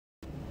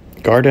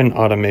Garden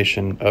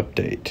automation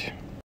update.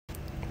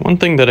 One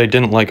thing that I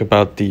didn't like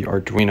about the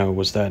Arduino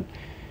was that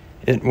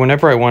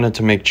whenever I wanted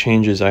to make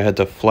changes, I had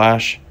to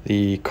flash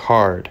the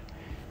card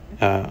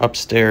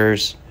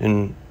upstairs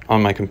on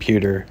my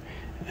computer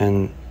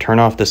and turn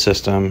off the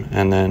system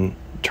and then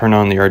turn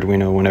on the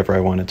Arduino whenever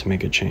I wanted to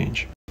make a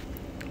change.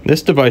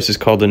 This device is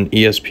called an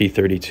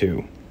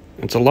ESP32.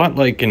 It's a lot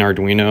like an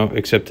Arduino,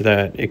 except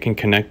that it can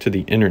connect to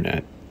the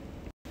internet.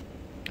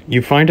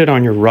 You find it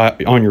on your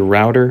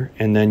router,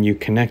 and then you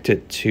connect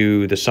it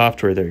to the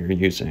software that you're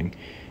using.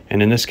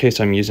 And in this case,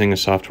 I'm using a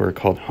software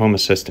called Home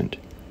Assistant.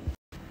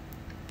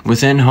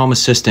 Within Home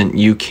Assistant,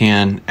 you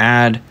can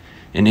add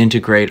and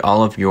integrate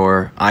all of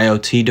your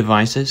IoT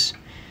devices.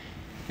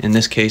 In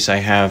this case, I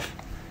have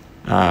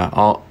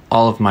all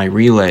of my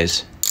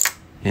relays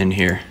in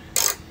here.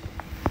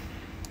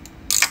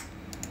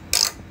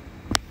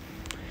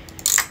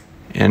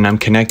 And I'm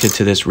connected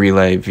to this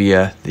relay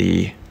via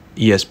the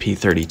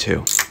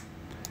ESP32.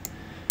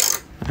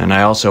 And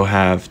I also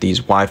have these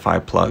Wi-Fi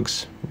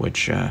plugs,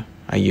 which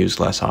I use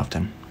less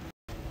often.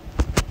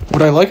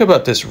 What I like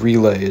about this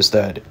relay is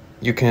that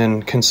you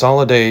can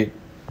consolidate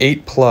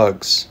 8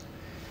 plugs,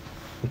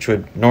 which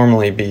would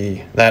normally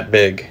be that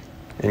big,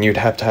 and you'd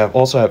have to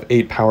also have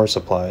 8 power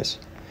supplies.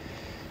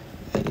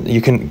 You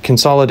can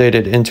consolidate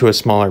it into a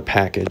smaller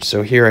package.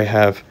 So here I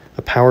have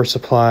a power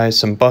supply,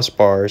 some bus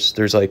bars,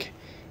 there's like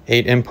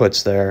 8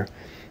 inputs there,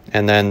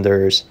 and then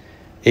there's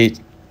 8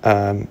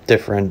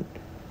 different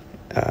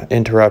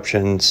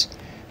interruptions,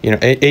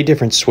 8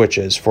 different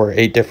switches for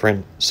 8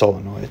 different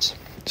solenoids.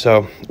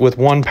 So with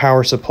one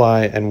power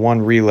supply and one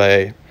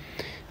relay,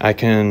 I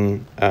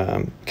can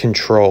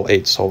control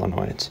 8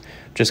 solenoids,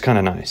 which is kind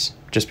of nice,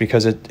 just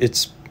because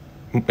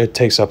it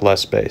takes up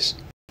less space.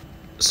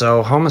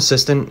 So Home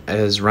Assistant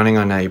is running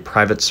on a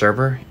private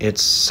server.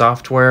 It's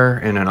software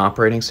and an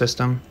operating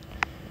system.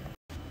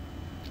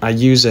 I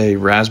use a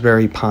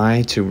Raspberry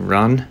Pi to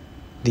run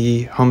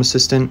the Home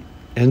Assistant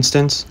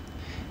instance,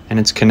 and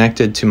it's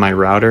connected to my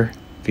router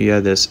via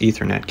this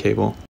Ethernet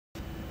cable.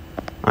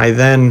 I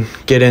then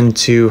get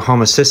into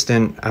Home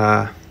Assistant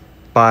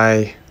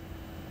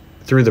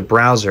through the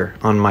browser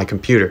on my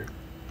computer.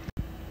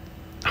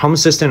 Home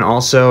Assistant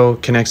also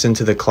connects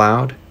into the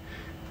cloud,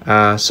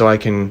 so I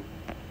can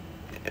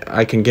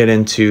get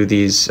into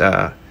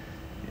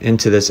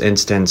into this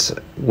instance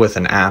with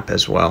an app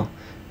as well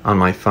on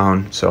my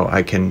phone, so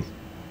I can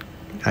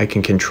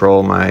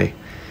control my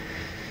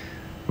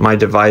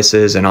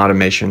devices and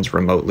automations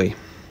remotely.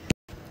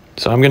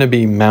 So I'm going to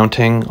be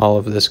mounting all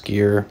of this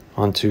gear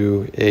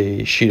onto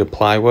a sheet of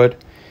plywood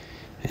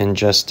and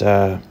just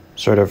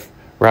sort of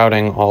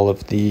routing all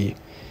of the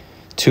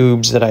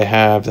tubes that I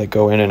have that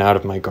go in and out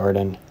of my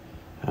garden,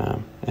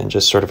 and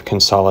just sort of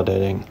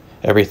consolidating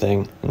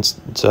everything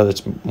so that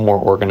it's more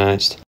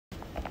organized.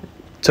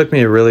 It took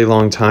me a really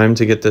long time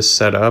to get this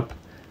set up.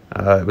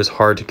 It was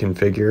hard to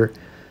configure,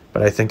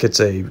 but I think it's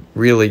a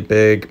really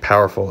big,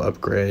 powerful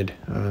upgrade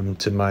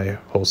to my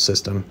whole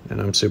system,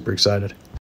 and I'm super excited.